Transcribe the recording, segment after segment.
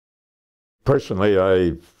Personally,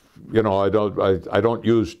 I don't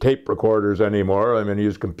use tape recorders anymore. I mean, I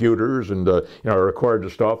use computers and I record the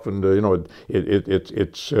stuff, and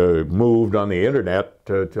it's moved on the internet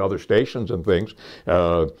to other stations and things.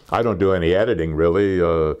 I don't do any editing really,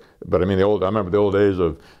 but I mean I remember the old days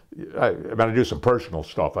of. I do some personal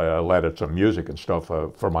stuff. I'll edit some music and stuff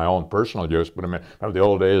for my own personal use. But I mean, I remember the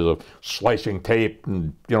old days of slicing tape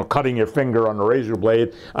and cutting your finger on the razor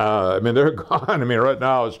blade. I mean, they're gone. I mean, right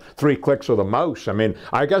now it's 3 clicks of the mouse. I mean,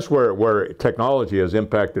 I guess where technology has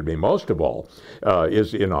impacted me most of all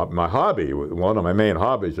is my hobby. One of my main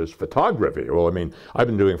hobbies is photography. Well, I mean, I've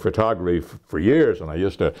been doing photography for years, and I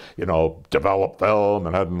used to develop film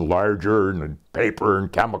and had larger and paper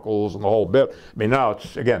and chemicals and the whole bit. I mean, now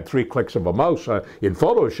it's, again, 3 clicks of a mouse in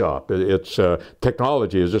Photoshop. It's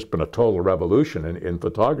technology has just been a total revolution in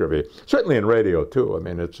photography. Certainly in radio too. I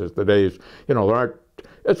mean, it's just the days. There aren't.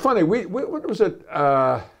 It's funny. What was it?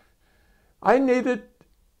 I needed.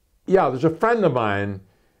 Yeah, there's a friend of mine.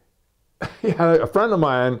 Yeah, a friend of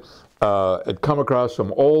mine had come across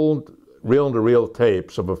some old reel-to-reel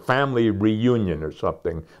tapes of a family reunion or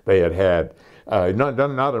something they had.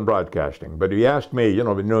 Not in broadcasting, but he asked me,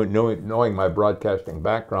 knowing my broadcasting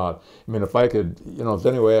background, I mean, if I could, if there's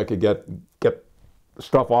any way I could get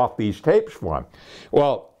stuff off these tapes for him.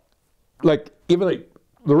 Well, like even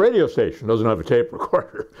the radio station doesn't have a tape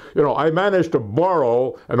recorder. I managed to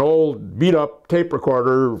borrow an old beat-up tape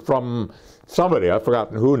recorder from somebody, I've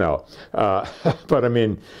forgotten who now. But I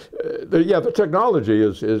mean, the technology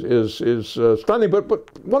is stunning.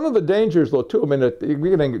 But one of the dangers, though, too. I mean,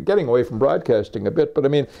 we're getting away from broadcasting a bit. But I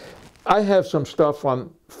mean, I have some stuff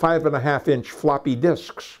on 5.5-inch floppy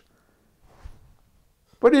disks.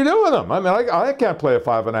 What do you do with them? I mean, I can't play a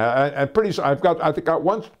 5.5. And pretty soon I got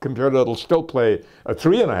one computer that'll still play a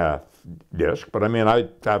 3.5 disc. But I mean, I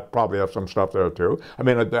probably have some stuff there too. I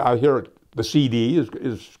mean, I hear it. The CD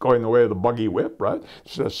is going the way of the buggy whip, right?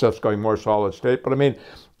 Stuff's going more solid state. But I mean,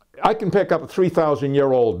 I can pick up a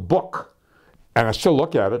 3,000-year-old book, and I still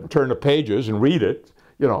look at it and turn the pages and read it,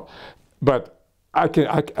 But a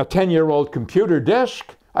 10-year-old computer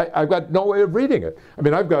disk, I've got no way of reading it. I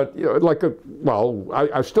mean, I've got,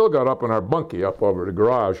 I've still got up in our bunkie up over the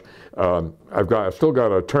garage. I've still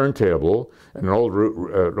got a turntable and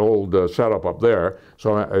an old setup up there.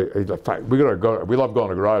 So we love going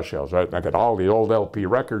to garage sales, right? And I got all the old LP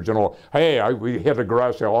records and all. Hey, we hit a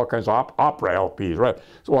garage sale, all kinds of opera LPs, right?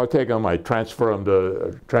 So I take them, I transfer them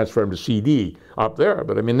to CD up there.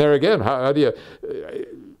 But I mean, there again, how do you?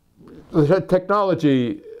 The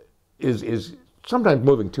technology is sometimes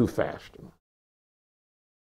moving too fast.